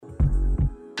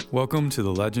Welcome to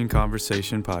the Legend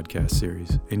Conversation podcast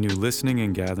series, a new listening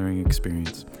and gathering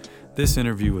experience. This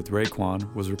interview with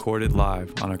Raekwon was recorded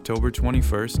live on October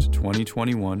 21st,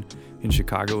 2021 in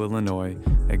Chicago, Illinois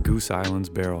at Goose Island's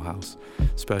Barrel House.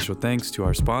 Special thanks to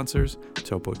our sponsors,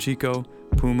 Topo Chico,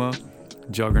 Puma,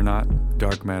 Jugrnaut,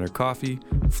 Dark Matter Coffee,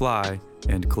 Fly,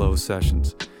 and Closed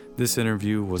Sessions. This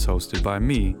interview was hosted by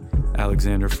me,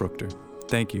 Alexander Fruchter.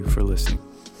 Thank you for listening.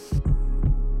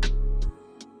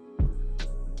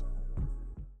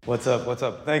 What's up? What's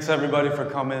up? Thanks everybody for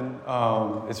coming.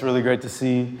 It's really great to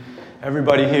see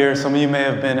everybody here. Some of you may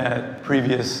have been at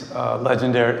previous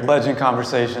Legend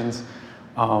Conversations,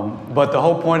 but the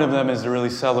whole point of them is to really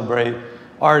celebrate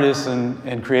artists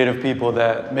and creative people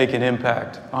that make an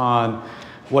impact on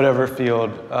whatever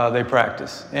field they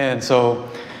practice. And so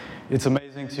it's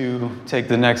amazing to take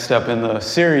the next step in the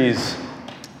series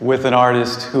with an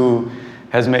artist who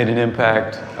has made an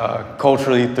impact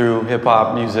culturally through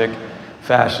hip-hop music,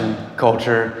 fashion,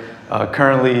 culture,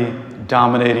 currently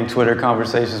dominating Twitter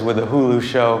conversations with a Hulu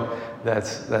show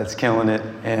that's killing it.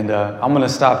 And I'm gonna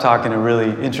stop talking and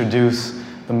really introduce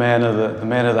the man of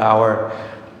the hour.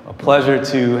 A pleasure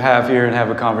to have here and have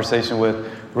a conversation with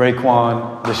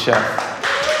Raekwon, the chef.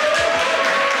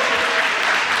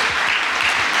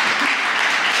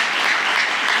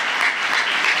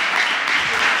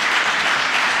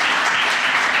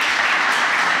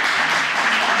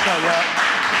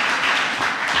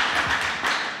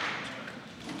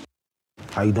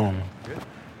 How you doing? Good.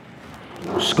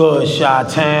 It's good,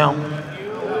 Chi-Town.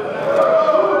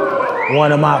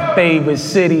 One of my favorite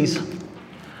cities.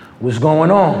 What's going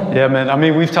on? Yeah, man. I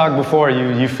mean, we've talked before.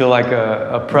 You feel like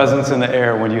a presence in the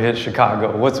air when you hit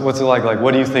Chicago. What's it like? Like,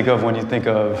 what do you think of when you think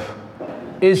of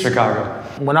Chicago?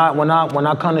 When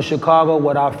I come to Chicago,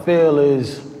 what I feel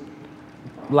is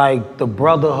like the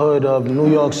brotherhood of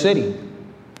New York City.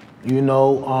 You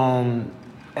know,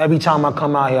 every time I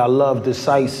come out here, I love to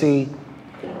sightsee.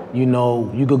 You know,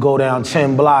 you could go down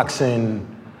 10 blocks and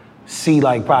see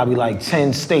probably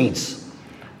 10 states.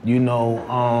 You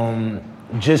know,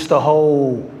 just the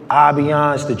whole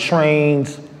ambiance, the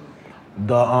trains,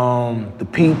 the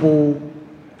people,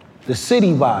 the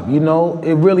city vibe, you know?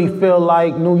 It really feel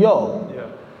like New York.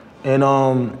 Yeah.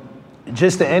 And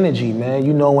just the energy, man.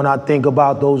 You know, when I think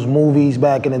about those movies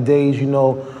back in the days, you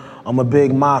know, I'm a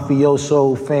big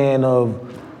mafioso fan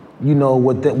of, you know,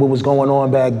 what was going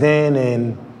on back then,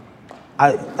 and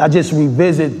I just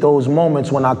revisit those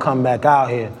moments when I come back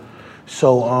out here.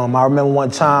 So I remember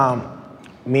one time,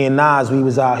 me and Nas, we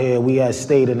was out here, we had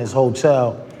stayed in this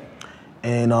hotel,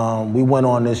 and we went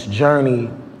on this journey.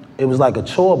 It was like a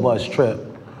tour bus trip.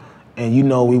 And you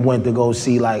know, we went to go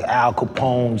see like Al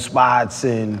Capone spots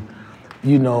and,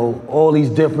 you know, all these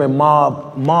different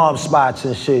mob spots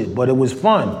and shit, but it was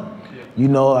fun. Yeah. You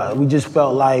know, we just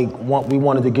felt like we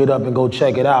wanted to get up and go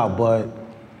check it out, but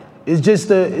it's just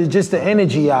the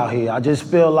energy out here. I just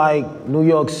feel like New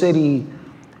York City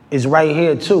is right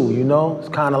here too, you know? It's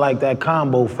kind of like that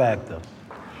combo factor.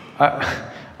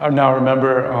 I now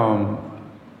remember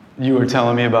you were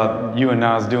telling me about you and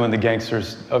Nas doing the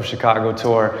Gangsters of Chicago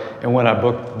tour, and when I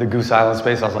booked the Goose Island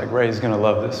space, I was like, Ray's gonna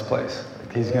love this place.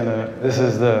 Like, this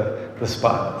is the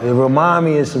spot. It remind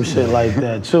me of some shit like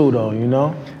that too, though, you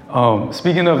know?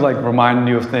 Speaking of like reminding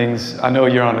you of things, I know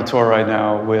you're on a tour right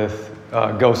now with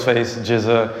Ghostface,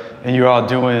 GZA, and you're all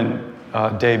doing your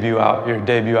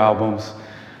debut albums.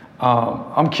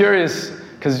 I'm curious,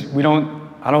 because I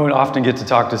don't often get to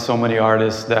talk to so many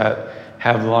artists that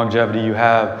have the longevity you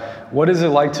have. What is it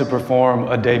like to perform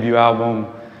a debut album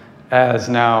as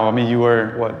now? I mean, you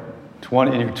were, what,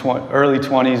 early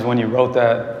 20s when you wrote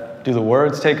that. Do the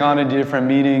words take on a different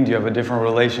meaning? Do you have a different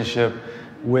relationship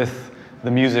with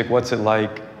the music? What's it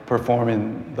like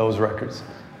performing those records?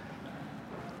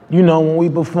 You know, when we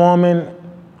performing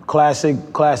classic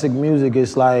music,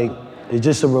 it's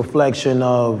just a reflection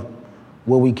of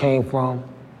where we came from.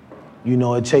 You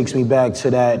know, it takes me back to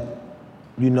that,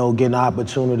 you know, getting the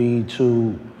opportunity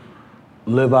to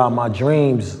live out my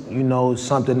dreams, you know,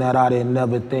 something that I didn't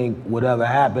never think would ever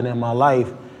happen in my life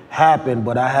happened,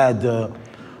 but I had to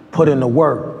put in the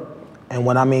work. And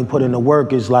when I mean put in the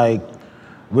work is like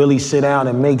really sit down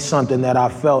and make something that I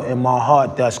felt in my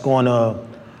heart that's gonna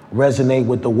resonate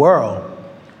with the world.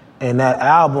 And that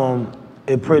album,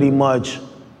 it pretty much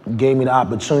gave me the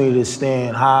opportunity to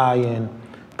stand high and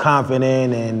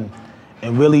confident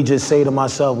and really just say to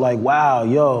myself like, wow,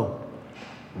 yo,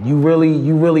 you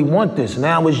really want this.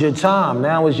 Now is your time,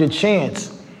 now is your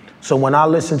chance. So when I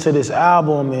listen to this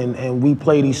album and we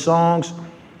play these songs,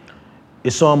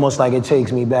 it's almost like it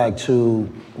takes me back to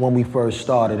when we first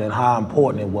started and how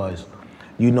important it was.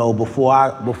 You know,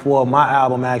 before my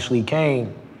album actually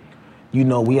came, you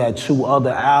know, we had 2 other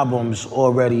albums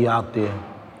already out there.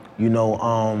 You know,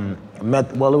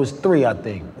 well, it was 3, I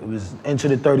think. It was Into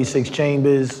the 36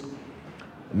 Chambers,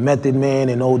 Method Man,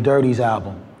 and Old Dirty's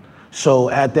album.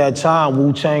 So at that time,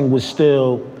 Wu-Tang was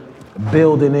still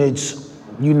building its,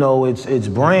 you know, its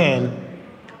brand.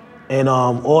 And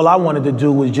all I wanted to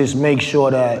do was just make sure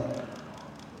that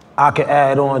I could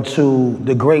add on to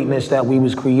the greatness that we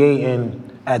was creating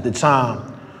at the time.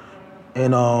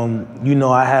 And you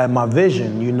know, I had my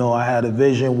vision. You know, I had a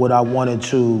vision what I wanted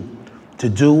to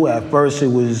do. At first, it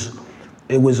was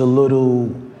a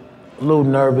little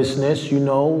nervousness. You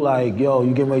know, like, yo,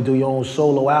 you getting ready to do your own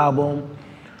solo album.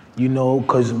 You know,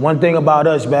 because one thing about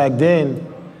us back then,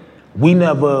 we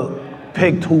never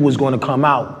picked who was going to come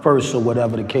out first or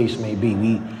whatever the case may be.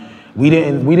 We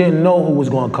didn't know who was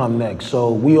going to come next.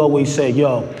 So we always said,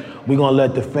 yo, we're going to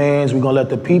let the fans, we're going to let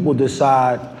the people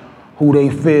decide who they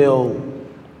feel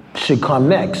should come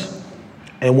next.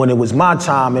 And when it was my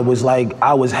time, it was like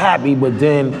I was happy, but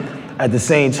then at the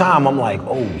same time, I'm like,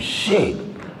 oh shit,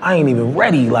 I ain't even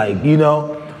ready, like, you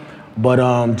know?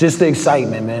 But just the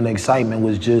excitement, man, the excitement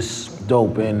was just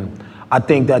dope. And I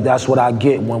think that that's what I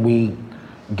get when we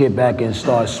get back and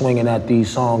start swinging at these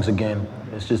songs again.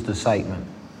 It's just excitement.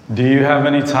 Do you have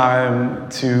any time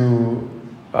to,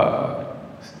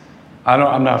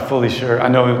 I'm not fully sure. I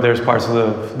know there's parts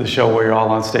of the show where you're all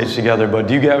on stage together, but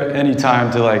do you get any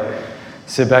time to like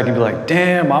sit back and be like,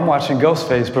 damn, I'm watching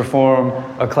Ghostface perform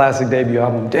a classic debut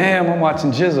album. Damn, I'm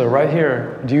watching GZA right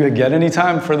here. Do you get any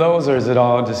time for those, or is it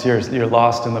all just you're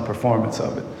lost in the performance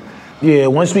of it? Yeah,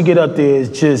 once we get up there,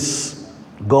 it's just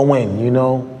go in, you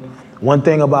know? One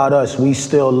thing about us, we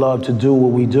still love to do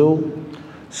what we do.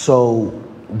 So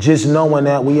just knowing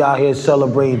that we out here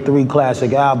celebrating 3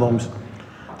 classic albums,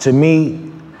 to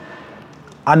me,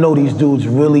 I know these dudes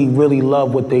really, really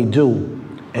love what they do.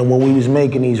 And when we was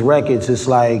making these records, it's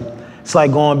like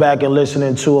going back and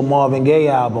listening to a Marvin Gaye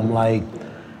album. Like,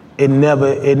 it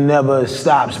never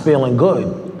stops feeling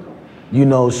good. You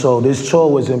know, so this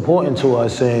tour was important to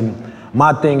us, and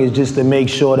my thing is just to make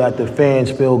sure that the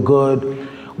fans feel good.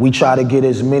 We try to get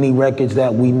as many records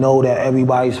that we know that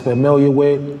everybody's familiar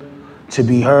with to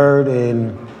be heard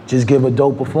and just give a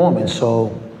dope performance.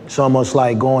 So it's almost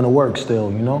like going to work still,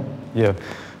 you know? Yeah.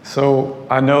 So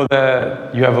I know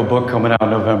that you have a book coming out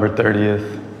November 30th.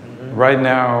 Mm-hmm. Right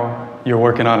now, you're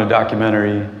working on a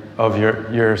documentary of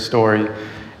your story,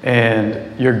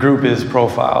 and your group is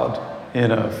profiled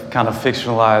in a kind of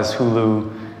fictionalized Hulu,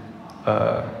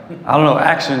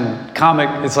 action comic.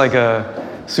 It's like a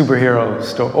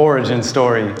superhero origin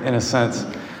story in a sense.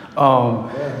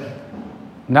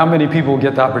 Not many people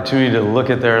get the opportunity to look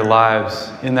at their lives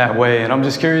in that way, and I'm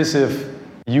just curious if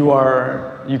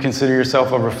you consider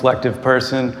yourself a reflective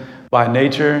person by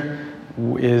nature.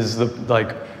 Is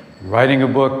writing a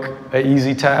book an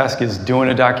easy task? Is doing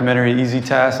a documentary an easy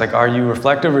task? Like, are you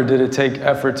reflective, or did it take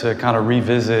effort to kind of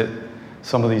revisit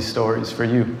some of these stories for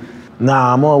you?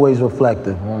 Nah, I'm always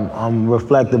reflective. I'm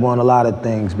reflective on a lot of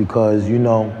things because, you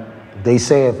know, they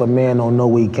say if a man don't know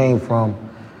where he came from,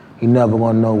 he never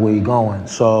gonna know where he going.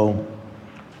 So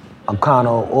I'm kind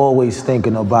of always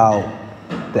thinking about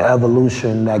the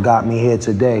evolution that got me here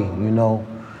today, you know,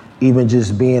 even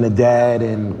just being a dad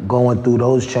and going through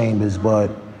those chambers.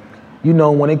 But, you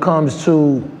know, when it comes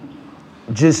to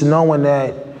just knowing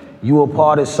that you a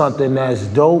part of something that's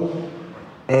dope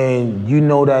and you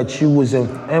know that you was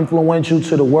influential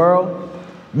to the world,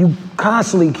 you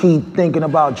constantly keep thinking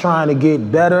about trying to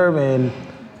get better and,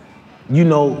 you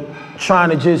know, trying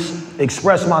to just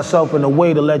express myself in a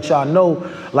way to let y'all know,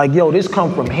 like, yo, this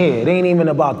come from here. It ain't even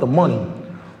about the money.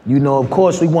 You know, of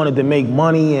course, we wanted to make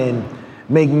money and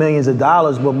make millions of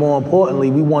dollars, but more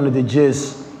importantly, we wanted to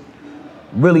just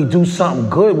really do something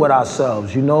good with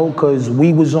ourselves, you know, because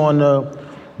we was on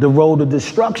the road to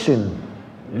destruction,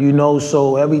 you know.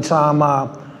 So every time I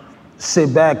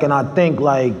sit back and I think,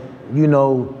 like, you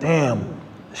know, damn,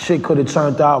 shit could have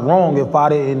turned out wrong if I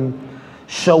didn't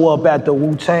show up at the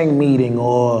Wu-Tang meeting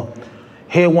or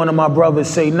hear one of my brothers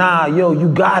say, nah, yo, you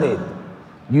got it,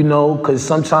 you know, because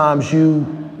sometimes you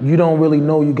don't really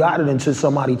know you got it until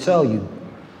somebody tell you.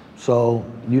 So,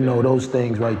 you know, those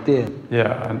things right there.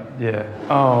 Yeah.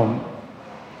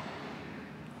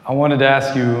 I wanted to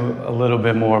ask you a little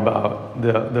bit more about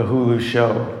the Hulu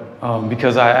show,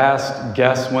 because I asked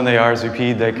guests when they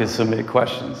RSVP'd they could submit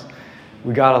questions.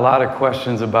 We got a lot of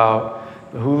questions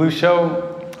about the Hulu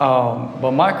show,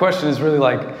 but my question is really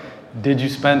like, did you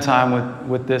spend time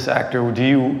with this actor? Do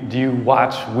you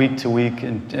watch week to week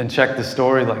and check the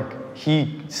story? Like,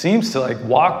 he seems to like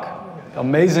walk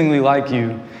amazingly like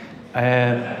you,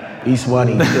 And he's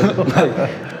funny.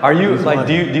 are you like?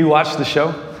 Do you watch the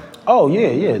show? Oh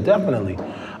yeah, definitely.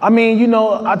 I mean, you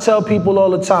know, I tell people all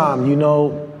the time, you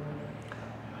know,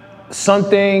 some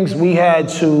things we had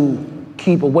to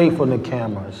keep away from the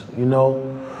cameras, you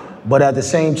know, but at the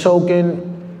same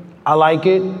token, I like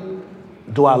it.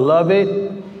 Do I love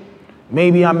it?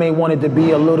 Maybe I may want it to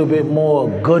be a little bit more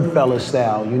Goodfella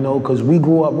style, you know, because we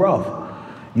grew up rough.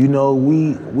 You know,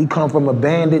 we come from a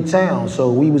bandit town,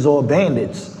 so we was all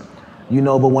bandits, you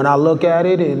know, but when I look at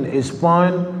it and it's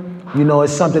fun, you know,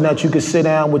 it's something that you can sit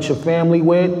down with your family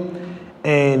with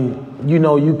and, you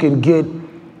know, you can get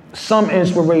some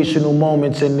inspirational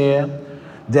moments in there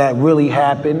that really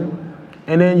happen.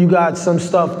 And then you got some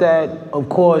stuff that, of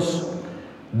course,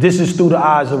 this is through the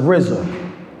eyes of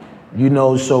RZA. You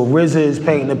know, so RZA is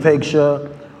painting a picture.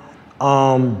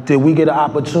 Did we get an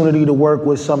opportunity to work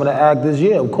with some of the actors?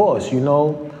 Yeah, of course, you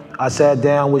know. I sat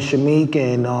down with Shameik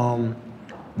and,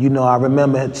 you know, I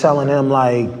remember telling him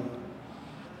like,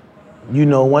 you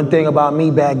know, one thing about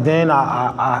me back then,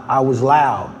 I was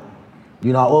loud.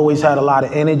 You know, I always had a lot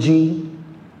of energy.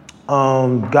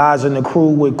 Guys in the crew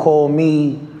would call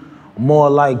me more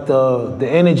like the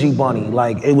energy bunny.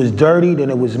 Like it was dirty, then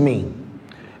it was me.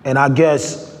 And I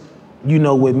guess, you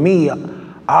know, with me,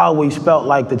 I always felt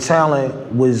like the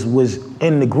talent was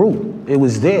in the group. It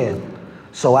was there.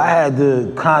 So I had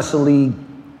to constantly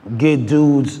get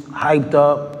dudes hyped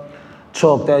up,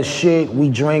 talk that shit. We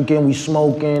drinking, we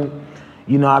smoking.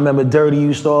 You know, I remember Dirty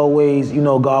used to always, you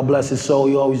know, God bless his soul,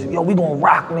 he always, yo, we gonna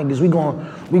rock niggas, we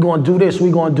gonna do this,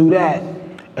 we gonna do that.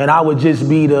 And I would just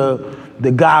be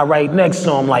the guy right next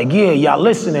to him, like, yeah, y'all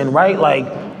listening, right?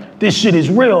 Like, this shit is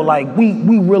real, like, we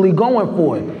really going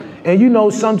for it. And you know,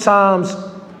 sometimes,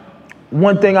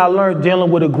 one thing I learned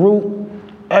dealing with a group,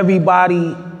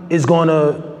 everybody is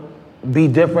gonna be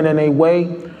different in a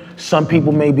way. Some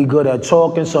people may be good at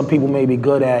talking, some people may be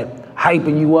good at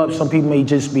hyping you up, some people may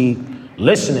just be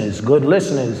listeners, good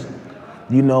listeners,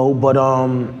 you know, but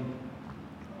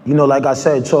you know, like I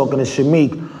said, talking to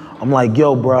Shameik, I'm like,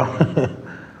 yo, bro,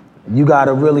 you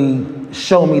gotta really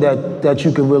show me that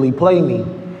you can really play me.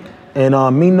 And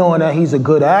me knowing that he's a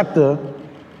good actor,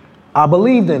 I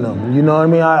believed in him, you know what I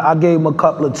mean? I gave him a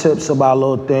couple of tips about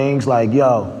little things like,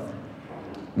 yo,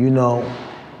 you know,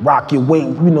 rock your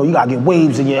wave, you know, you gotta get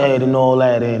waves in your head and all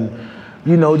that, and,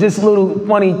 you know, just little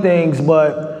funny things,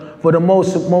 but for the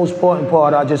most important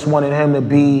part, I just wanted him to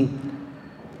be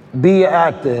an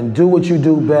actor and do what you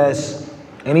do best.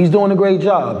 And he's doing a great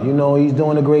job, you know, he's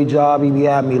doing a great job. He be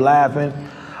having me laughing.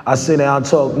 I sit down and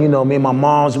talk, you know, me and my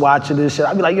mom's watching this shit.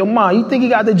 I be like, yo, mom, you think he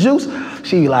got the juice?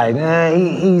 She be like,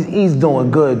 he's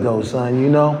doing good though, son, you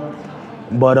know?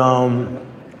 But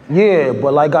yeah,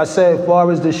 but like I said, as far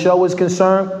as the show is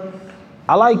concerned,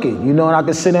 I like it, you know, and I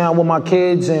can sit down with my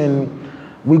kids and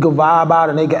we could vibe out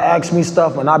and they could ask me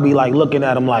stuff and I'd be like looking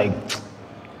at them like,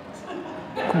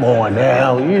 come on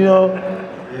now, you know?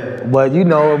 Yeah. But you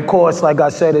know, of course, like I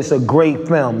said, it's a great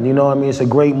film, you know what I mean? It's a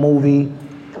great movie,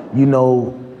 you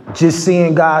know, just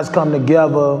seeing guys come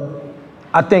together.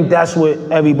 I think that's what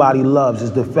everybody loves,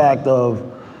 is the fact of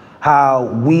how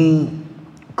we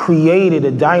created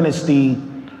a dynasty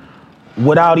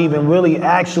without even really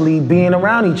actually being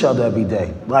around each other every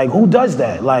day. Like, who does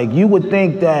that? Like, you would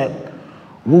think that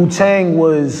Wu-Tang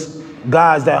was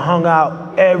guys that hung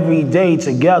out every day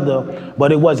together,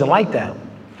 but it wasn't like that.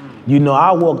 You know,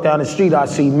 I walk down the street, I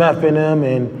see Meth in them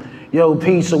and yo,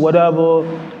 peace or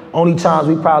whatever. Only times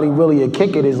we probably really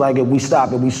kick it is like if we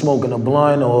stop and we smoking a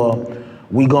blunt or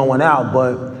we going out,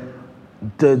 but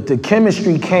the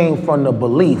chemistry came from the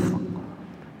belief.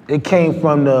 It came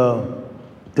from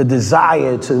the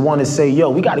desire to want to say, yo,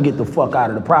 we got to get the fuck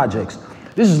out of the projects.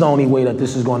 This is the only way that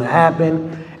this is going to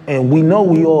happen. And we know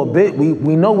we all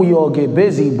get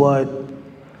busy, but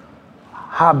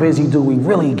how busy do we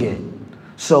really get?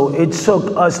 So it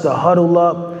took us to huddle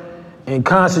up and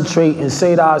concentrate and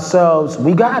say to ourselves,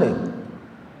 we got it.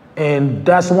 And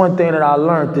that's one thing that I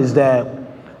learned, is that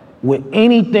with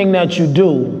anything that you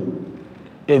do,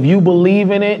 if you believe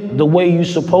in it the way you're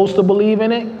supposed to believe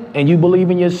in it, and you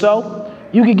believe in yourself,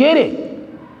 you can get it.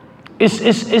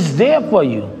 It's there for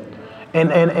you.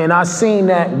 And I seen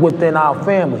that within our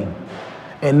family.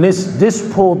 And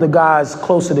this pulled the guys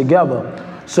closer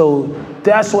together. So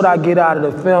that's what I get out of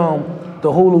the film, the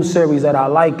Hulu series that I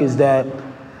like, is that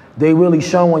they really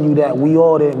showing you that we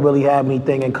all didn't really have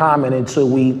anything in common until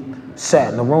we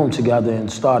sat in a room together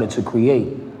and started to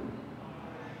create.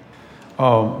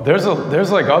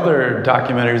 There's like other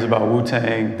documentaries about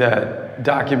Wu-Tang that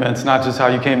documents not just how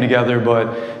you came together,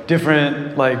 but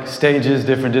different like stages,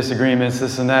 different disagreements,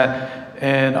 this and that.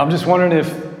 And I'm just wondering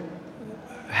if,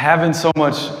 having so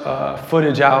much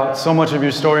footage out, so much of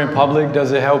your story in public,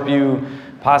 does it help you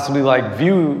possibly like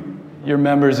view your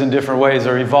members in different ways,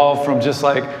 or evolve from just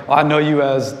like, oh, I know you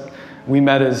as, we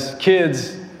met as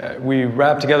kids, we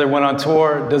rapped together, went on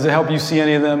tour. Does it help you see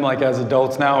any of them like as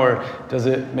adults now, or does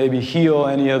it maybe heal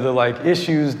any of the like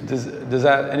issues? Does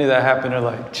that, any of that happen, or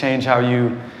like change how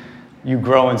you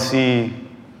grow and see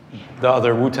the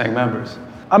other Wu-Tang members?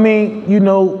 I mean, you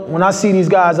know, when I see these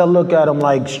guys, I look at them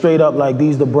like straight up like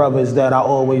these the brothers that I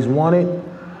always wanted.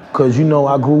 Cause you know,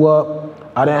 I grew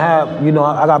up, I didn't have, you know,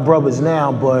 I got brothers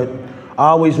now, but I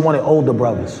always wanted older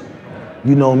brothers.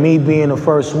 You know, me being the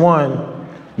first one,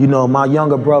 you know, my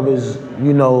younger brothers,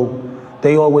 you know,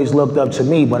 they always looked up to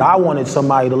me, but I wanted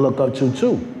somebody to look up to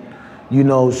too. You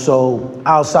know, so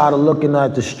outside of looking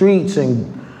at the streets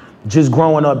and just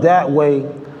growing up that way,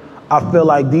 I feel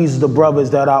like these are the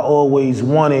brothers that I always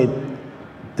wanted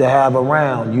to have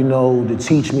around, you know, to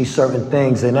teach me certain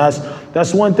things. And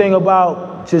that's one thing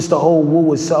about just the whole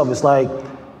Wu itself. It's like,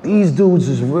 these dudes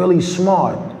is really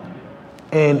smart.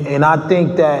 And I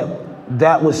think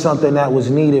that was something that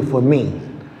was needed for me.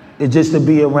 It's just to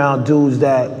be around dudes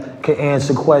that can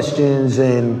answer questions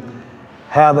and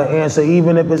have an answer,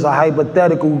 even if it's a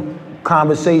hypothetical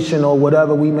conversation or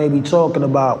whatever we may be talking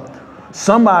about.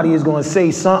 Somebody is going to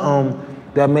say something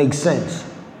that makes sense,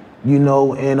 you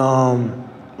know, and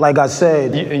like I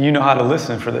said. You know how to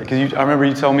listen for that, because I remember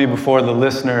you told me before, the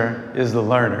listener is the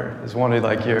learner. It's one of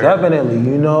like your... Definitely,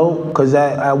 you know, because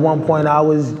at one point I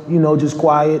was, you know, just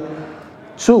quiet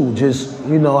too. Just,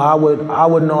 you know, I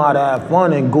would know how to have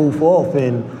fun and goof off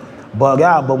and bug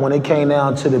out, but when it came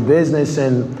down to the business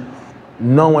and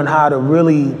knowing how to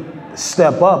really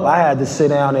step up, I had to sit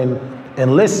down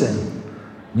and listen.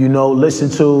 You know, listen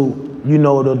to, you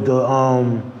know,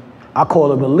 I call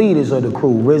them the leaders of the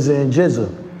crew, RZA and Jizza.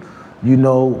 You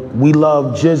know, we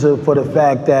love Jizza for the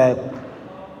fact that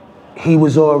he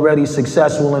was already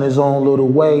successful in his own little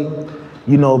way,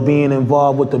 you know, being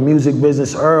involved with the music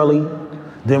business early.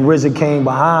 Then RZA came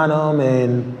behind him,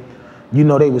 and, you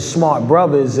know, they were smart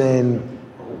brothers, and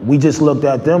we just looked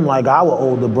at them like our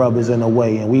older brothers in a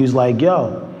way, and we was like,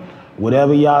 yo,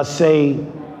 whatever y'all say,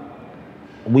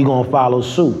 we gonna follow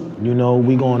suit. You know,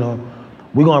 we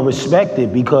gonna respect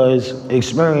it, because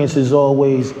experience is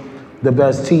always the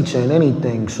best teacher in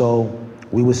anything. So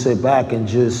we would sit back and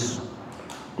just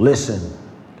listen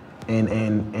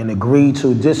and agree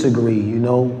to disagree, you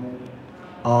know.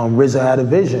 RZA had a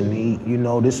vision. He, you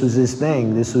know, this was his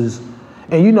thing. This was,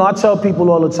 and you know, I tell people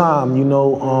all the time, you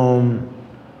know,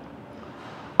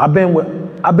 I've been with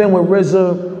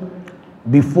RZA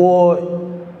before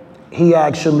he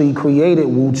actually created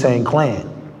Wu-Tang Clan.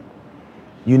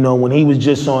 You know, when he was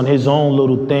just on his own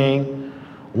little thing,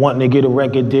 wanting to get a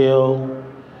record deal.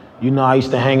 You know, I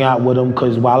used to hang out with him,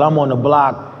 because while I'm on the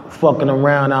block fucking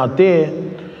around out there,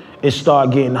 it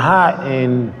started getting hot,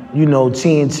 and, you know,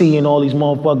 TNT and all these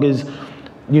motherfuckers,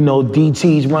 you know,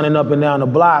 DTs running up and down the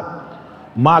block.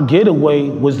 My getaway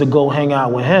was to go hang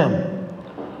out with him.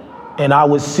 And I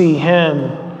would see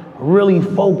him really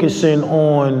focusing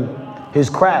on his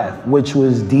craft, which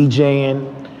was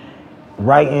DJing,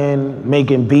 writing,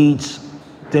 making beats.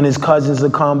 Then his cousins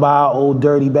would come by, old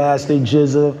dirty bastard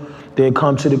Jizza. They'd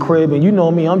come to the crib, and you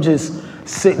know me, I'm just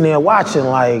sitting there watching,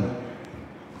 like,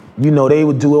 you know, they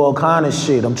would do all kind of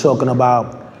shit. I'm talking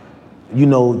about, you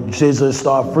know, Jizza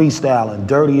start freestyling,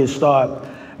 Dirty would start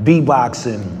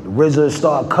beatboxing, RZA would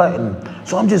start cutting.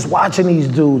 So I'm just watching these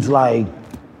dudes like,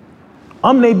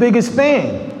 I'm their biggest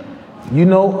fan. You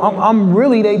know, I'm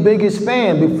really their biggest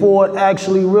fan before it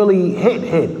actually really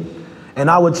hit. And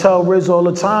I would tell RZA all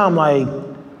the time, like,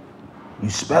 you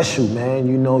special, man,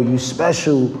 you know, you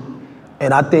special.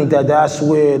 And I think that's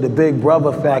where the big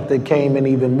brother factor came in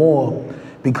even more,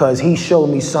 because he showed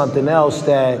me something else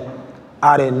that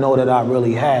I didn't know that I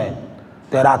really had,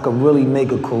 that I could really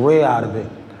make a career out of it.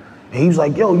 And he was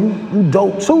like, yo, you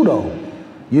dope too, though.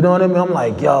 You know what I mean? I'm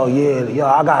like, yo, yeah, yo,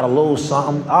 I got a little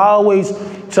something. I always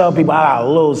tell people I got a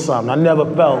little something. I never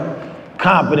felt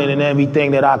confident in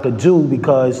everything that I could do,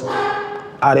 because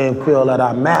I didn't feel that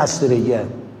I mastered it yet.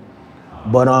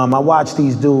 But I watched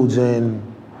these dudes, and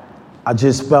I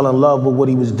just fell in love with what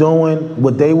he was doing,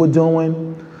 what they were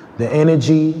doing, the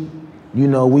energy. You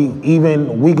know,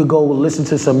 we could go listen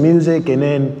to some music, and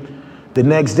then the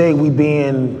next day we be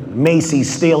in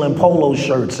Macy's stealing polo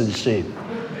shirts and shit.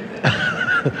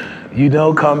 You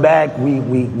know, come back, we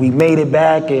made it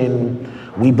back, and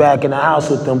we back in the house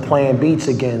with them playing beats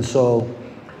again. So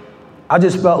I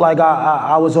just felt like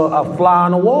I was a fly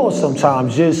on the wall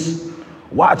sometimes, just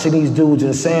watching these dudes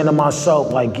and saying to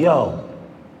myself, like, yo,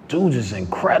 dudes is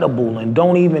incredible and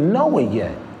don't even know it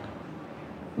yet.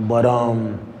 But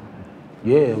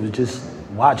yeah, it was just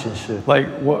watching shit. Like,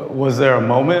 was there a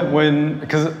moment when,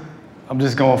 because I'm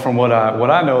just going from what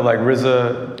I know, like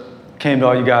RZA came to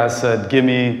all you guys, said, give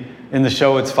me, in the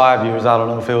show it's 5 years, I don't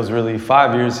know if it was really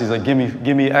 5 years, he's like, give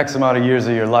me X amount of years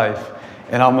of your life,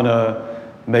 and I'm gonna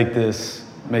make this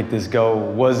go.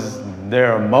 Was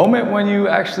there a moment when you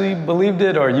actually believed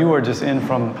it, or you were just in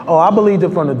from? Oh, I believed it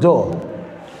from the door.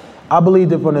 I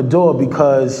believed it from the door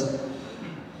because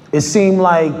it seemed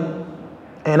like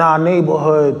in our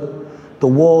neighborhood, the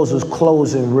walls was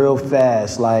closing real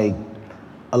fast. Like,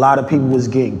 a lot of people was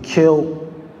getting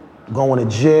killed, going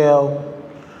to jail.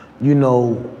 You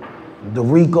know, the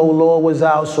RICO law was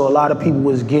out, so a lot of people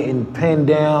was getting pinned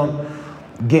down,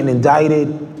 getting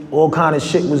indicted. All kind of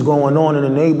shit was going on in the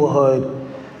neighborhood.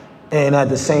 And at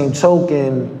the same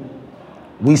token,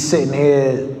 we sitting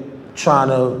here trying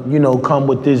to, you know, come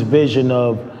with this vision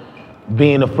of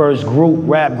being the first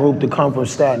rap group to come from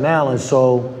Staten Island.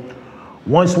 So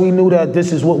once we knew that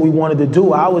this is what we wanted to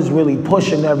do, I was really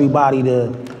pushing everybody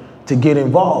to get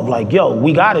involved. Like, yo,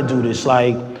 we gotta do this.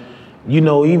 Like, you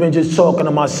know, even just talking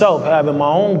to myself, having my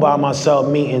own by myself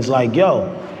meetings, like, yo,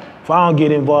 if I don't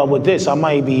get involved with this, I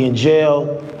might be in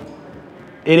jail.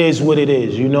 It is what it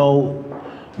is, you know.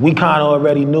 We kind of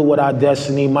already knew what our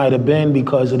destiny might have been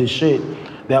because of the shit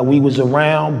that we was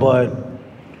around, but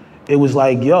it was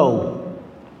like, yo,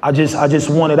 I just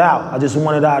wanted out. I just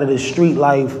wanted out of this street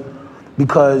life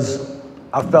because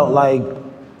I felt like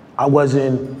I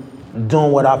wasn't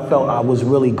doing what I felt I was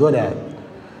really good at.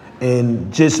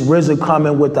 And just RZA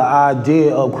coming with the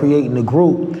idea of creating a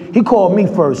group. He called me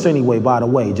first anyway, by the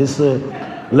way, just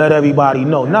to let everybody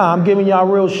know. Nah, I'm giving y'all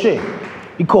real shit.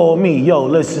 He called me, yo,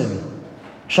 listen,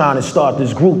 trying to start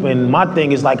this group. And my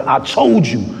thing is like, I told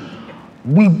you,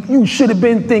 you should have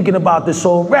been thinking about this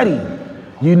already,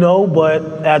 you know? But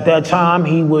at that time,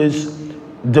 he was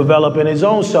developing his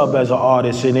own self as an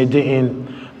artist, and it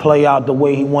didn't play out the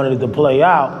way he wanted it to play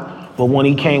out. But when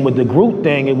he came with the group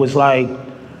thing, it was like,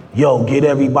 yo, get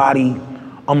everybody.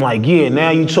 I'm like, yeah, now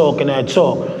you talking that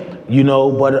talk, you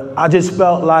know? But I just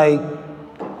felt like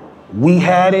we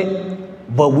had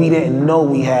it, but we didn't know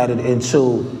we had it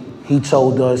until he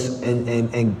told us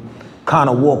and kind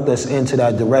of walked us into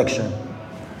that direction.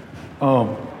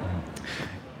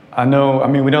 I know, I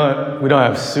mean, we don't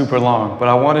have super long, but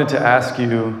I wanted to ask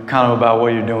you kind of about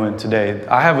what you're doing today.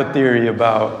 I have a theory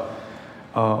about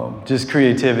just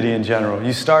creativity in general.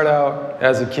 You start out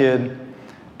as a kid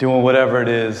doing whatever it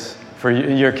is, for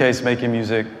in your case, making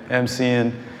music,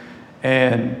 MCing,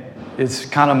 and it's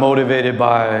kind of motivated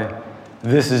by,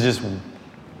 this is just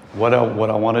what I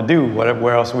want to do.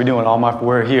 Where else are we doing?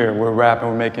 We're here, we're rapping,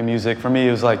 we're making music. For me,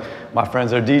 it was like, my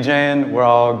friends are DJing, we're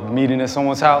all meeting at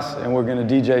someone's house, and we're gonna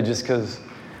DJ just because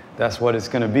that's what it's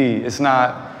gonna be. It's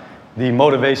not, the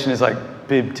motivation is like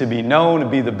to be known, to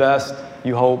be the best.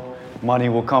 You hope money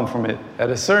will come from it. At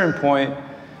a certain point,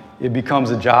 it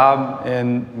becomes a job,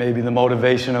 and maybe the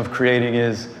motivation of creating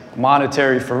is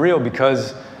monetary for real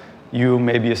because you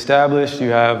may be established,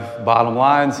 you have bottom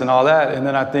lines and all that, and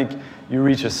then I think you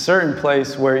reach a certain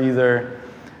place where either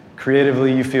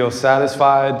creatively you feel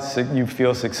satisfied, you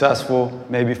feel successful,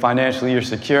 maybe financially you're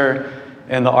secure,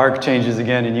 and the arc changes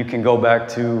again and you can go back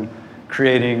to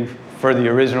creating for the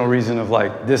original reason of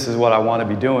like, this is what I want to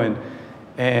be doing.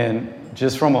 And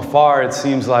just from afar, it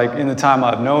seems like in the time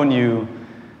I've known you,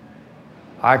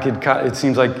 it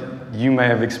seems like you may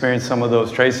have experienced some of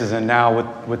those traces, and now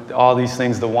with all these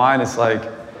things, the wine, it's like,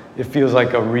 it feels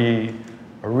like a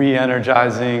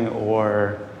re-energizing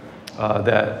or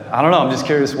that, I don't know, I'm just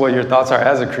curious what your thoughts are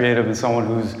as a creative and someone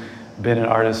who's been an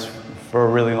artist for a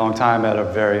really long time at a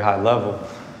very high level.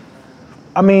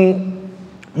 I mean,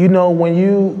 you know, when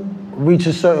you reach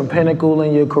a certain pinnacle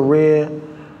in your career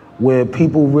where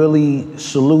people really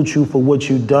salute you for what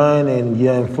you've done and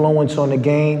your influence on the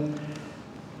game,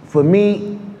 for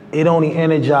me, it only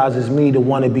energizes me to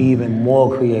want to be even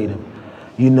more creative.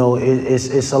 You know,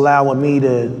 it's allowing me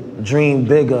to dream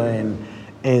bigger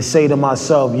and say to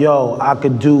myself, yo, I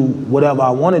could do whatever I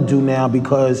want to do now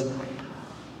because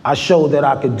I showed that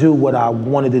I could do what I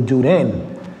wanted to do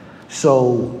then.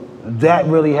 So that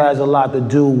really has a lot to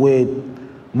do with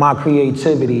my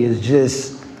creativity. Is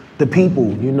just the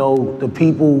people, you know, the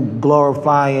people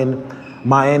glorifying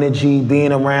my energy,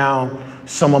 being around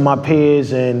some of my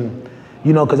peers, and,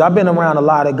 you know, because I've been around a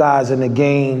lot of guys in the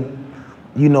game,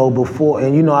 you know, before,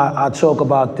 and, you know, I talk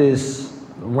about this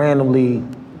randomly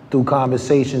through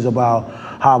conversations about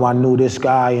how I knew this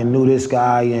guy,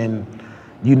 and,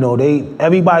 you know,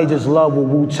 everybody just loved what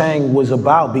Wu-Tang was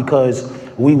about because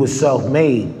we were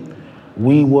self-made.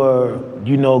 We were,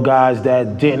 you know, guys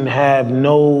that didn't have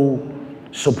no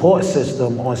support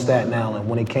system on Staten Island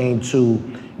when it came to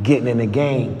getting in the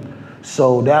game.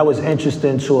 So that was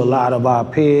interesting to a lot of our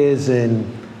peers and,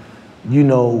 you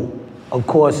know, of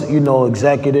course, you know,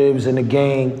 executives in the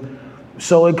game.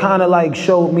 So it kind of like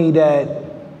showed me that,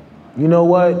 you know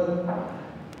what,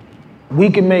 we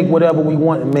can make whatever we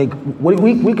want to make.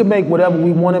 We can make whatever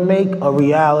we want to make a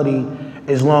reality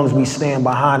as long as we stand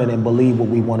behind it and believe what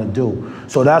we want to do.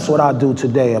 So that's what I do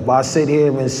today. If I sit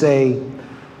here and say,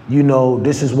 you know,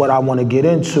 this is what I want to get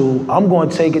into, I'm going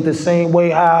to take it the same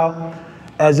way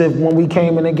as if when we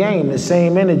came in the game, the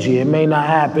same energy. It may not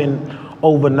happen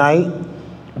overnight,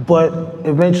 but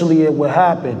eventually it will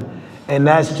happen. And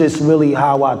that's just really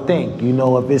how I think. You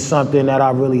know, if it's something that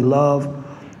I really love,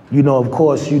 you know, of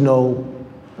course, you know,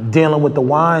 dealing with the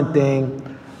wine thing,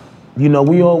 you know,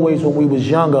 we always, when we was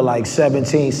younger, like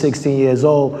 17, 16 years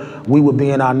old, we would be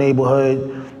in our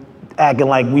neighborhood acting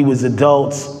like we was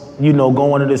adults, you know,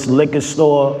 going to this liquor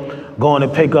store, going to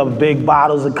pick up big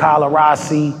bottles of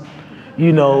Colorasi,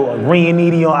 you know,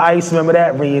 Rianiti on ice. Remember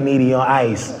that? Rianiti on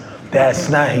ice. That's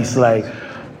nice. Like,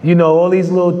 you know, all these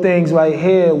little things right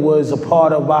here was a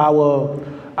part of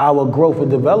our growth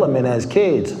and development as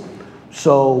kids.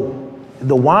 So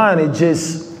the wine,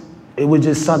 it was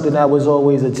just something that was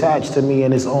always attached to me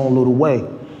in its own little way.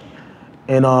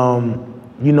 And,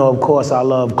 you know, of course, I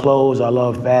love clothes, I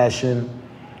love fashion,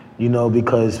 you know,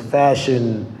 because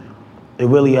fashion, it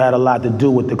really had a lot to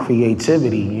do with the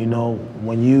creativity, you know.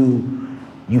 When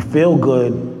you feel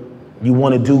good, you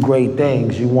want to do great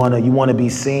things, you want to be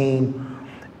seen.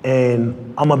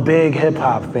 And I'm a big hip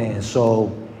hop fan,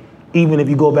 so even if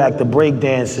you go back to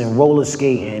breakdancing, roller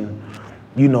skating,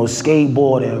 you know,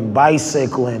 skateboarding,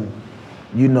 bicycling,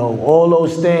 you know, all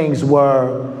those things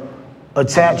were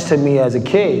attached to me as a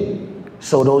kid.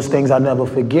 So those things I never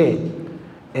forget.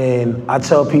 And I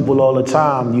tell people all the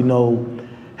time, you know,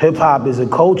 hip hop is a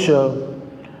culture,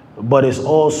 but it's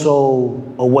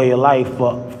also a way of life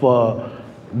for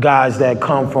guys that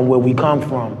come from where we come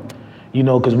from. You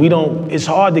know, because it's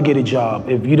hard to get a job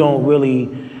if you don't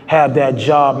really have that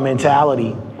job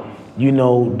mentality, you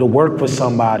know, to work for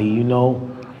somebody, you know.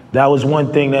 That was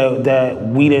one thing that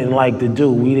we didn't like to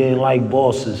do. We didn't like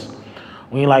bosses.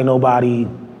 We didn't like nobody,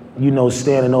 you know,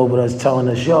 standing over us telling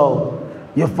us, yo,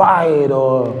 you're fired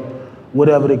or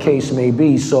whatever the case may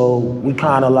be. So we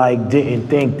kind of like didn't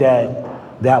think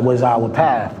that was our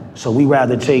path. So we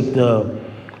rather take the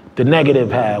negative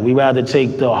path. We rather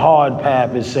take the hard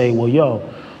path and say, well, yo,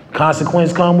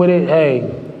 consequence come with it,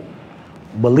 hey,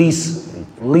 but at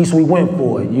least we went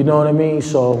for it, you know what I mean?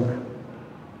 So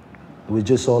it was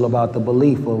just all about the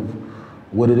belief of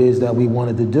what it is that we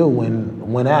wanted to do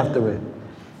and went after it.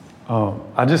 I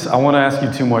want to ask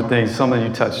you two more things, something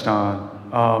you touched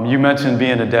on. You mentioned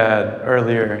being a dad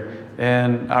earlier,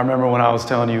 and I remember when I was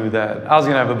telling you that I was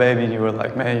going to have a baby, and you were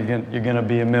like, man, you're going to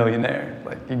be a millionaire.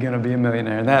 Like, you're going to be a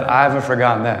millionaire. And that, I haven't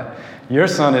forgotten that. Your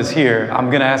son is here. I'm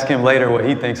going to ask him later what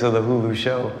he thinks of the Hulu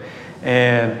show.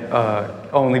 And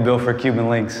only built for Cuban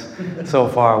links so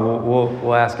far.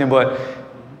 We'll ask him. But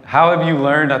how have you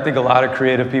learned? I think a lot of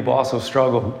creative people also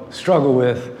struggle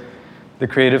with the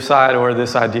creative side or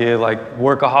this idea, like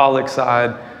workaholic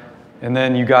side. And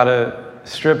then you got to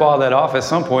strip all that off at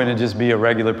some point and just be a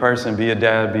regular person, be a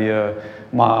dad, be a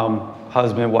mom,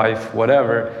 husband, wife,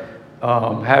 whatever.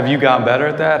 Have you gotten better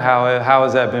at that? How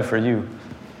has that been for you?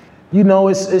 You know,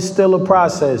 it's still a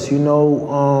process, you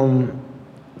know,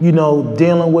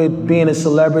 dealing with being a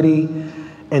celebrity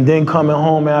and then coming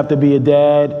home after be a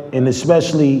dad, and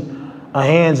especially a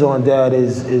hands-on dad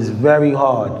is very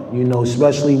hard, you know,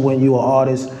 especially when you're an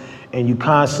artist and you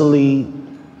constantly,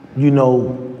 you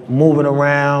know, moving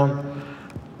around,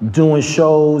 doing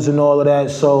shows and all of that.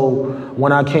 So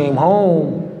when I came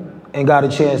home and got a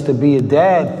chance to be a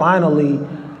dad, finally,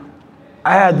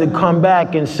 I had to come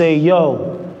back and say,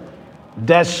 yo,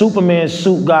 that Superman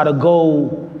suit gotta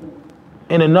go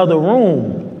in another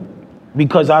room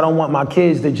because I don't want my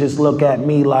kids to just look at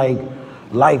me like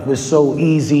life is so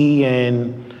easy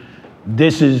and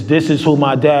this is who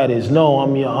my dad is. No,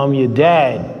 I'm your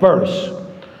dad first.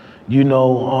 You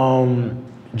know,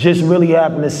 just really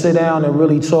having to sit down and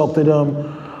really talk to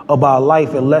them about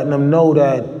life and letting them know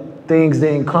that things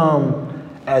didn't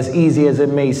come as easy as it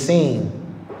may seem.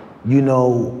 You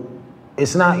know,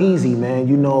 it's not easy, man.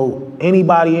 You know,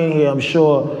 anybody in here, I'm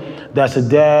sure, that's a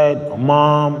dad, a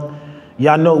mom,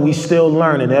 y'all know we still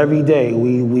learning every day.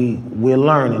 We're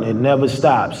learning, it never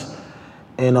stops.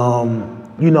 And,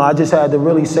 you know, I just had to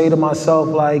really say to myself,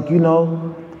 like, you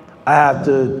know, I have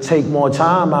to take more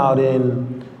time out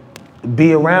and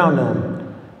be around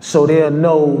them so they'll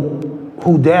know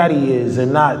who daddy is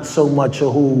and not so much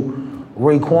of who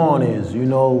Raekwon is, you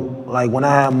know, like when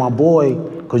I had my boy,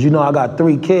 because you know I got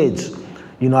 3 kids.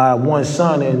 You know, I have 1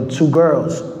 son and 2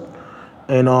 girls.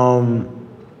 And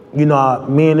you know,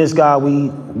 me and this guy,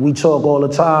 we talk all the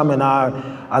time, and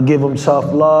I give him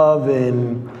tough love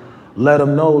and let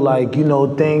him know, like, you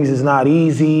know, things is not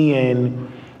easy,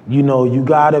 and, you know, you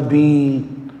gotta be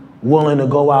willing to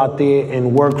go out there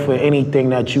and work for anything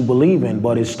that you believe in,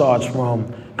 but it starts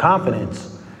from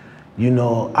confidence. You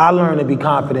know, I learned to be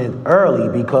confident early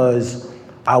because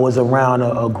I was around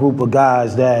a group of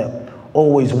guys that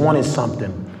always wanted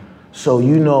something. So,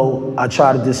 you know, I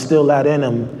try to distill that in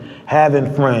them,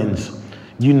 having friends.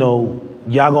 You know,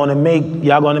 y'all gonna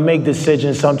make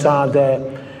decisions sometimes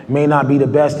that may not be the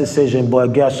best decision, but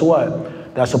guess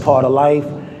what? That's a part of life.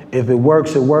 If it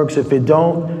works, it works. If it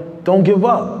don't give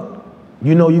up.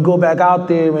 You know, you go back out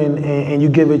there and you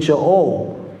give it your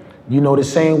all. You know, the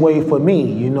same way for me.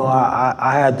 You know,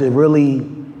 I had to really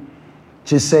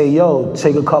just say, yo,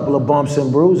 take a couple of bumps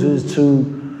and bruises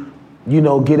to, you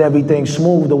know, get everything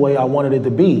smooth the way I wanted it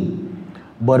to be.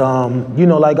 But, you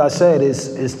know, like I said,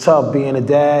 it's tough being a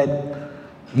dad.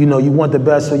 You know, you want the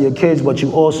best for your kids, but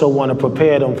you also want to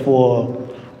prepare them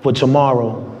for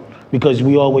tomorrow, because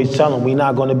we always tell them we're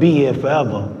not going to be here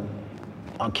forever.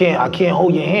 I can't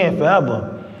hold your hand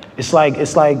forever. It's like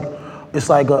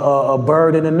a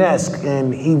bird in a nest,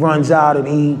 and he runs out and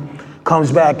he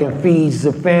comes back and feeds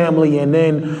the family, and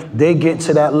then they get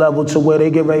to that level to where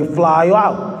they get ready to fly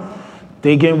out.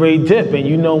 They get ready to dip, and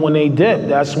you know when they dip,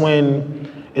 that's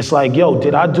when it's like, yo,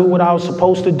 did I do what I was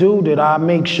supposed to do? Did I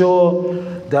make sure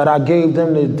that I gave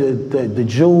them the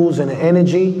jewels and the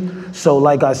energy? So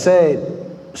like I said,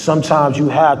 sometimes you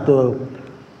have to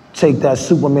take that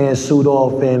Superman suit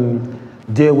off and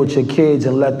deal with your kids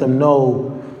and let them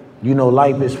know, you know,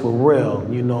 life is for real.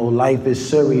 You know, life is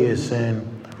serious, and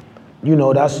you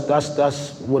know that's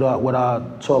what I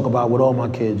talk about with all my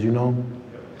kids. You know.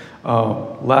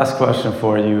 Last question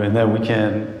for you, and then we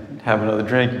can have another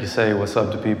drink. You can say what's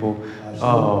up to people.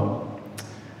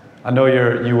 I know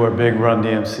you were a big Run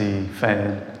DMC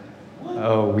fan.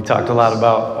 We talked a lot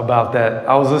about that.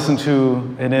 I was listening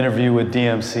to an interview with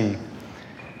DMC,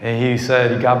 and he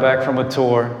said he got back from a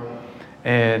tour,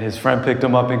 and his friend picked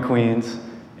him up in Queens,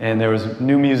 and there was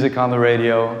new music on the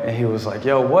radio, and he was like,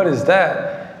 yo, what is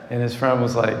that? And his friend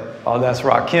was like, oh, that's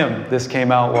Rakim. This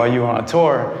came out while you were on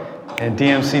tour. And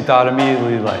DMC thought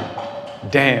immediately, like,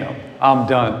 damn, I'm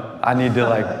done. I need to,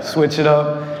 like, switch it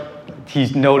up. He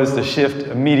noticed a shift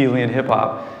immediately in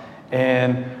hip-hop.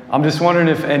 And I'm just wondering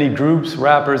if any groups,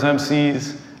 rappers,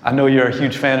 MCs, I know you're a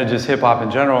huge fan of just hip-hop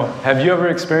in general. Have you ever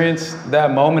experienced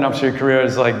that moment? I'm sure your career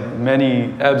has, like,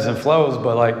 many ebbs and flows,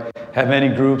 but, like, have any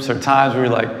groups or times where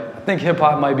you're like, I think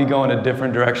hip-hop might be going a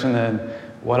different direction than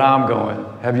what I'm going?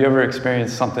 Have you ever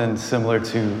experienced something similar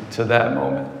to that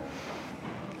moment?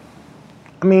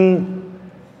 I mean,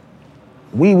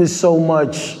 we was so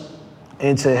much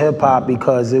into hip hop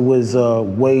because it was a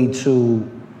way to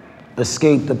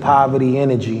escape the poverty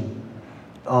energy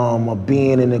of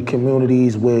being in the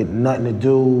communities with nothing to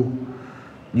do.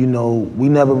 You know, we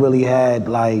never really had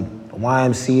like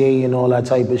YMCA and all that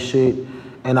type of shit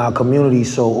in our community,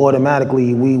 so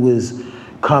automatically we was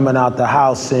coming out the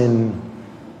house and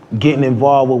getting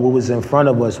involved with what was in front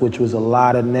of us, which was a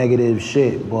lot of negative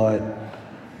shit. But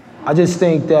I just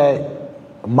think that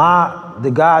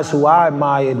the guys who I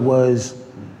admired was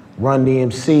Run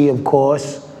DMC, of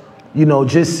course. You know,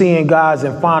 just seeing guys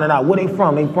and finding out where they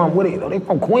from. They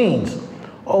from Queens.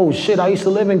 Oh shit, I used to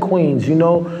live in Queens, you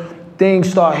know? Things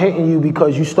start hitting you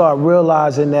because you start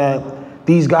realizing that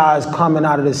these guys coming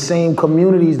out of the same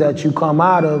communities that you come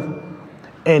out of,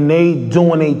 and they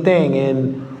doing their thing.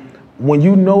 And when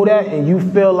you know that and you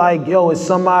feel like, yo, it's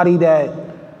somebody that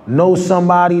knows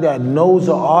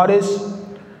an artist,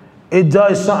 it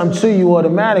does something to you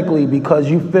automatically, because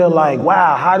you feel like,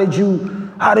 wow, how did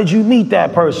you meet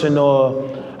that person,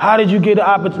 or how did you get the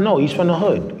opportunity? No, he's from the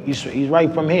hood. He's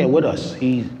right from here with us.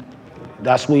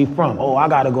 That's where he's from. Oh, I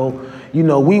gotta go. You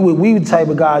know, we were the type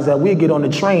of guys that we'd get on the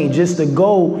train just to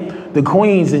go to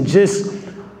Queens and just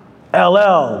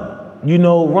LL, you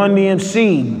know, Run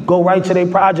DMC, go right to their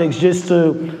projects just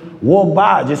to walk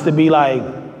by, just to be like,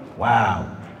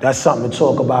 wow. That's something to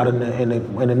talk about in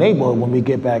the neighborhood when we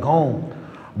get back home.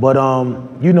 But,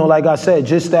 you know, like I said,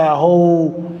 just that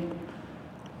whole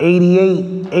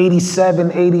 88,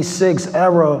 87, 86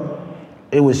 era,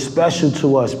 it was special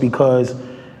to us because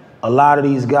a lot of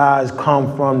these guys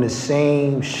come from the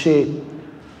same shit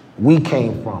we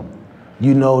came from.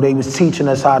 You know, they was teaching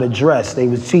us how to dress. They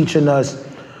was teaching us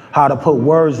how to put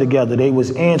words together. They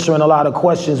was answering a lot of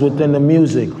questions within the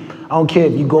music. I don't care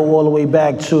if you go all the way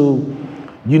back to,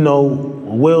 You know,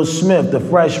 Will Smith, the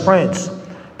Fresh Prince.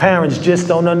 Parents just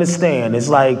don't understand. It's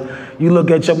like, you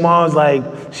look at your mom's like,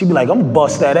 she be like, I'm gonna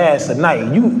bust that ass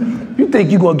tonight. You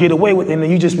think you gonna get away with it, and then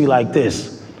you just be like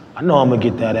this. I know I'm gonna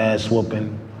get that ass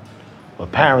whooping.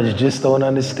 But parents just don't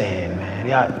understand, man.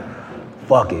 Yeah,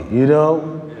 fuck it, you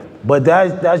know? But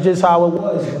that's just how it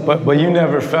was. But you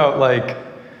never felt like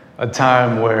a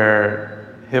time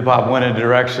where hip hop went in a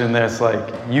direction that's like,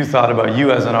 you thought about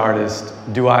you as an artist,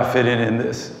 do I fit in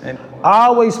this? And I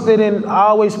always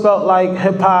felt like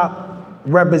hip hop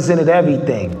represented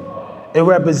everything. It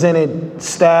represented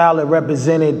style, it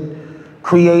represented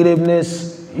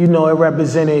creativeness, you know, it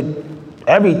represented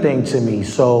everything to me.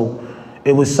 So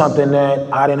it was something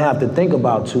that I didn't have to think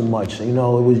about too much. You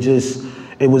know,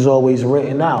 it was always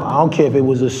written out. I don't care if it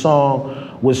was a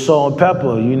song with Salt and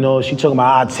Pepper, you know, she talking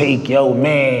about, I take yo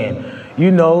man.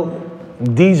 You know,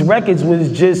 these records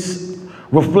was just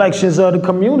reflections of the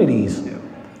communities. Yeah.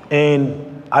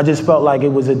 And I just felt like it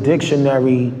was a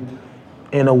dictionary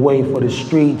in a way for the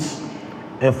streets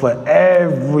and for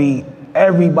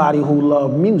everybody who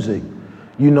loved music.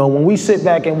 You know, when we sit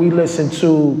back and we listen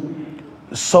to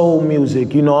soul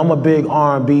music, you know, I'm a big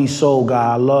R&B soul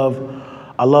guy. I love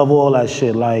all that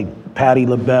shit, like Patti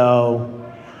LaBelle,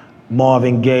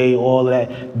 Marvin Gaye, all of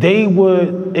that. They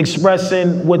were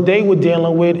expressing what they were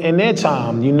dealing with in their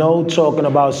time, you know, talking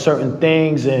about certain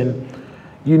things, and,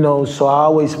 you know, so I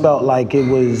always felt like it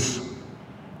was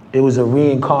a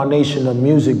reincarnation of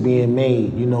music being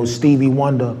made. You know, Stevie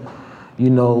Wonder, you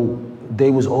know, they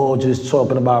was all just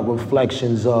talking about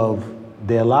reflections of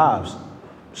their lives.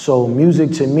 So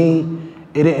music to me,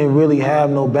 it didn't really have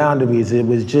no boundaries. It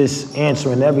was just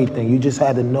answering everything. You just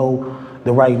had to know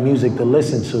the right music to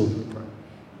listen to.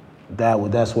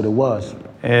 That's what it was.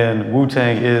 And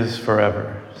Wu-Tang is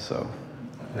forever, so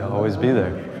they'll always be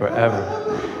there, forever.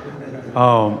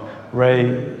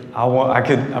 Ray,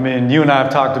 I mean, you and I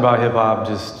have talked about hip hop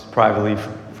just privately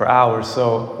for hours,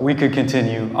 so we could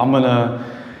continue. I'm gonna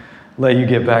let you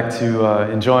get back to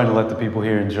enjoying and let the people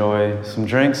here enjoy some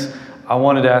drinks. I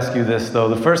wanted to ask you this though.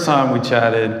 The first time we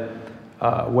chatted,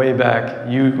 way back,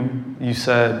 you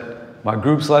said, my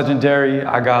group's legendary,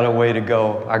 I got a way to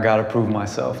go, I gotta prove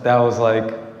myself. That was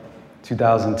like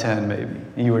 2010 maybe.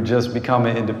 You were just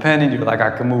becoming independent, you're like,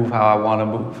 I can move how I wanna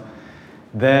move.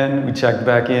 Then we checked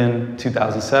back in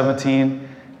 2017,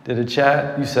 did a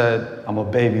chat, you said, I'm a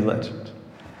baby legend.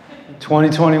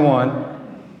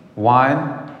 2021,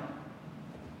 Wine,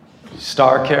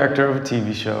 star character of a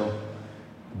TV show,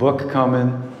 book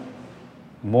coming,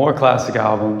 more classic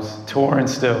albums, touring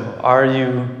still.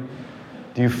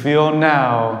 Do you feel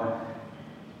now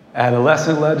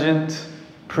adolescent legend,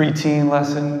 preteen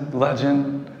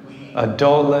legend,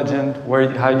 adult legend?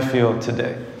 How you feel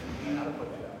today?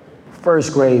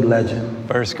 First grade legend.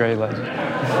 First grade legend.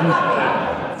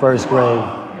 First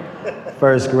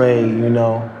grade, you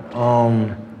know.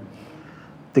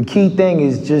 The key thing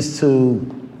is just to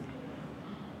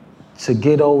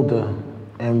get older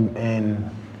and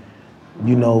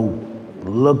you know,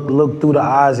 look through the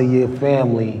eyes of your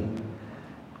family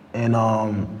and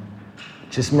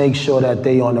just make sure that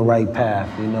they on the right path,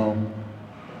 you know.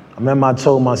 I remember I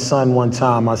told my son one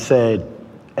time, I said,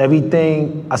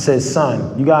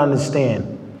 son, you gotta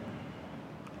understand,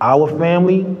 our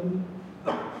family,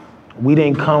 we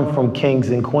didn't come from kings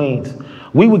and queens.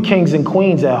 We were kings and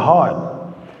queens at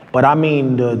heart, but I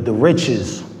mean the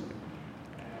riches.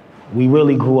 We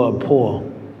really grew up poor.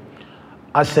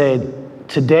 I said,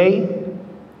 today,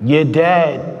 your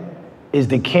dad is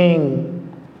the king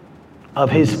of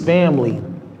his family.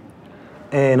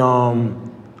 And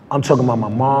I'm talking about my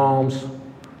moms,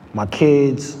 my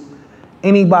kids,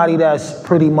 anybody that's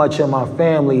pretty much in my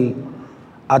family.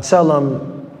 I tell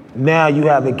them, now you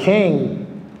have a king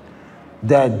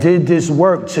that did this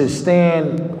work to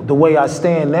stand the way I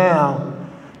stand now,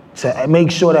 to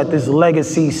make sure that this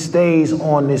legacy stays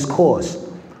on this course.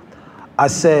 I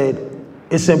said,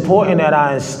 it's important that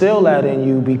I instill that in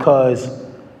you, because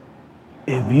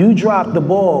if you drop the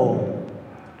ball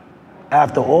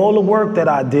after all the work that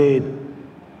I did,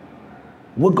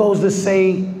 what goes to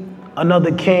say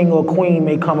another king or queen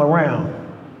may come around?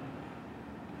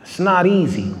 It's not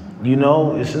easy, you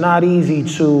know? It's not easy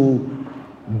to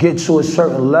get to a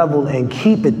certain level and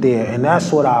keep it there. And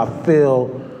that's what I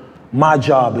feel my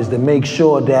job is, to make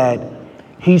sure that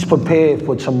he's prepared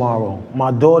for tomorrow.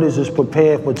 My daughters is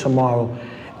prepared for tomorrow.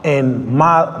 And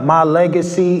my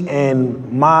legacy and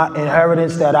my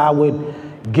inheritance that I would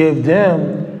give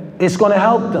them, it's gonna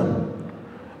help them.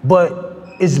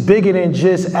 But it's bigger than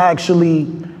just actually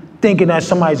thinking that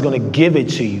somebody's gonna give it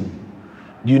to you.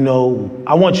 You know,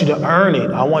 I want you to earn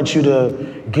it. I want you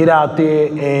to get out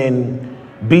there and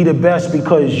be the best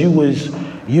because you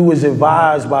was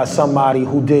advised by somebody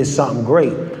who did something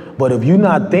great. But if you're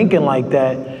not thinking like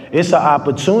that, it's an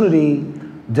opportunity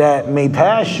that may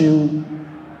pass you,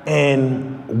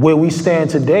 and where we stand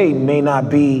today may not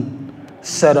be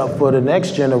set up for the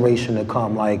next generation to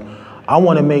come. Like, I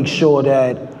want to make sure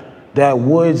that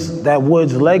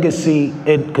Woods legacy,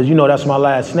 because you know that's my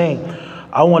last name,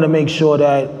 I want to make sure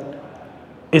that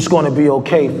it's going to be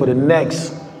okay for the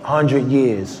next 100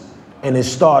 years. And it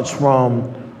starts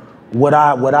from what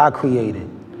I created.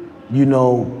 You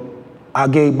know, I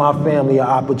gave my family an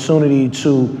opportunity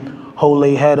to hold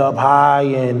their head up high,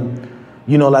 and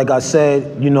you know, like I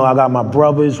said, you know, I got my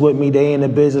brothers with me, they in the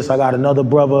business. I got another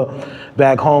brother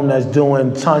back home that's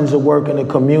doing tons of work in the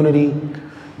community.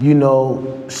 You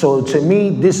know, so to me,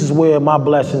 this is where my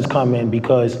blessings come in,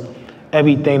 because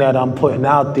everything that I'm putting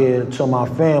out there to my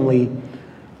family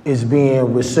is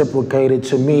being reciprocated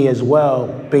to me as well,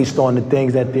 based on the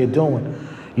things that they're doing.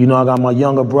 You know, I got my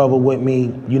younger brother with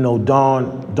me, you know,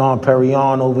 Don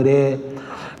Perignon over there.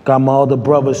 Got my other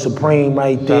brother Supreme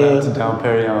right there. Shout out to Don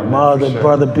Perignon. My other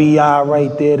brother B.I.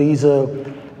 right there. These are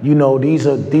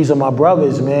my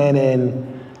brothers, man,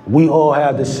 and we all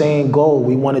have the same goal.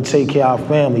 We want to take care of our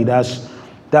family. That's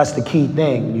the key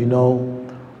thing, you know.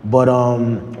 But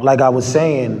like I was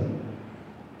saying,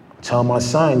 tell my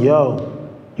son, yo,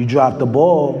 you dropped the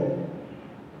ball.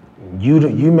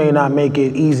 You may not make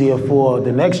it easier for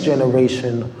the next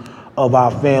generation of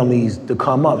our families to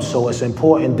come up. So it's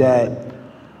important that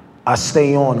I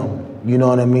stay on them. You know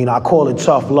what I mean? I call it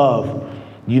tough love.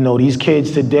 You know, these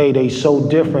kids today, they so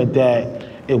different that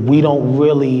if we don't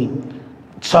really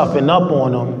toughen up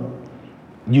on them,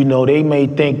 you know, they may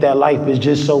think that life is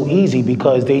just so easy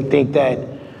because they think that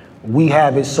we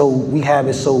have it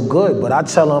so good. But I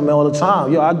tell them all the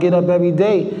time, yo, I get up every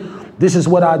day. This is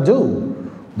what I do.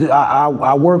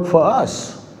 I work for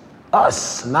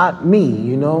us, not me,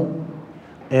 you know?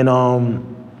 And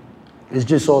it's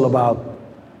just all about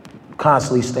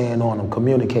constantly staying on them,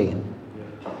 communicating.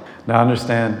 Now, I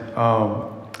understand.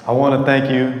 I want to thank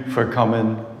you for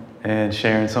coming and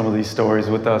sharing some of these stories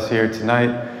with us here tonight.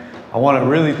 I want to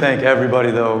really thank everybody,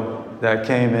 though, that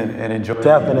came in and enjoyed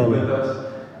being with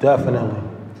us. Definitely.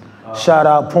 Shout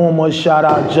out Puma, shout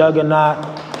out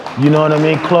Jugrnaut, you know what I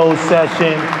mean? Closed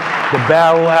Session, the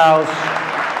Barrel House,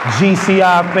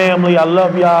 GCI family, I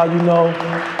love y'all, you know.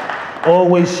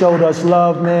 Always showed us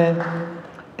love, man.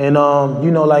 And,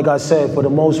 you know, like I said, for the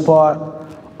most part,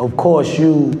 of course,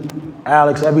 you,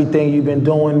 Alex, everything you've been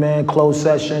doing, man, Closed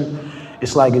Session,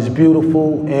 it's like it's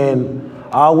beautiful. And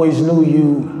I always knew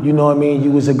you know what I mean?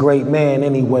 You was a great man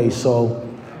anyway, so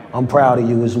I'm proud of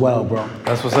you as well, bro.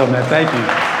 That's what's up, man. Thank you.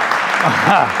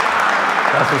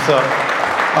 That's what's up.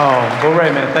 But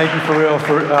Ray, man, thank you for real.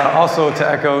 Also to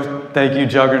echo, thank you,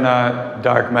 Jugrnaut,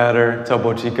 Dark Matter,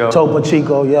 Topo Chico. Topo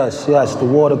Chico, yes, the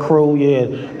water crew, yeah,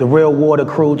 the real water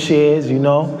crew. Cheers, you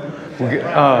know.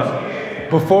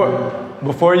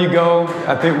 Before you go,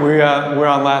 I think we're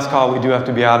on last call. We do have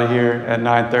to be out of here at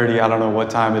 9:30. I don't know what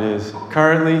time it is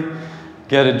currently.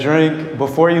 Get a drink.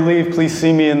 Before you leave, please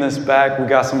see me in this back. We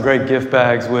got some great gift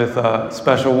bags with a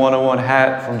special 101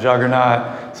 hat from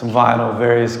Jugrnaut, some vinyl,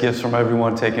 various gifts from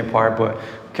everyone taking part. But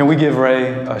can we give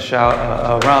Ray a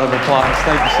round of applause?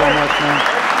 Thank you so much, man.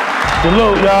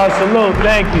 Salute, y'all, salute,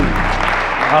 thank you.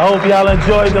 I hope y'all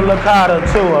enjoyed the Licata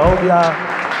too. I hope y'all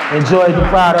enjoyed the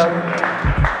product.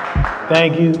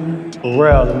 Thank you, for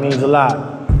real, it means a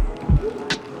lot.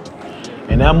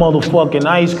 And that motherfucking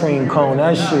ice cream cone,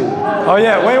 that shit. Oh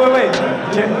yeah, wait.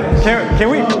 Can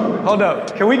we, hold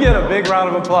up. Can we get a big round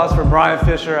of applause for Brian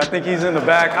Fisher? I think he's in the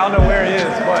back. I don't know where he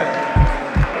is, but.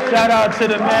 Shout out to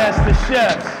the master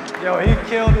chefs. Yo, he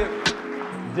killed it.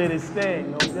 Did his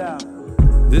thing, no doubt.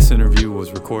 This interview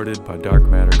was recorded by Dark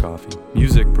Matter Coffee.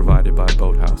 Music provided by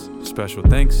Boathouse. Special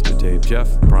thanks to Dave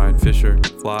Jeff, Brian Fisher,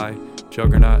 Fly,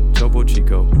 Jugrnaut, Topo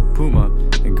Chico, Puma,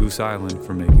 and Goose Island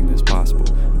for making this possible.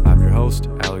 I'm your host,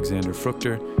 Alexander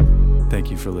Fruchter.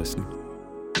 Thank you for listening.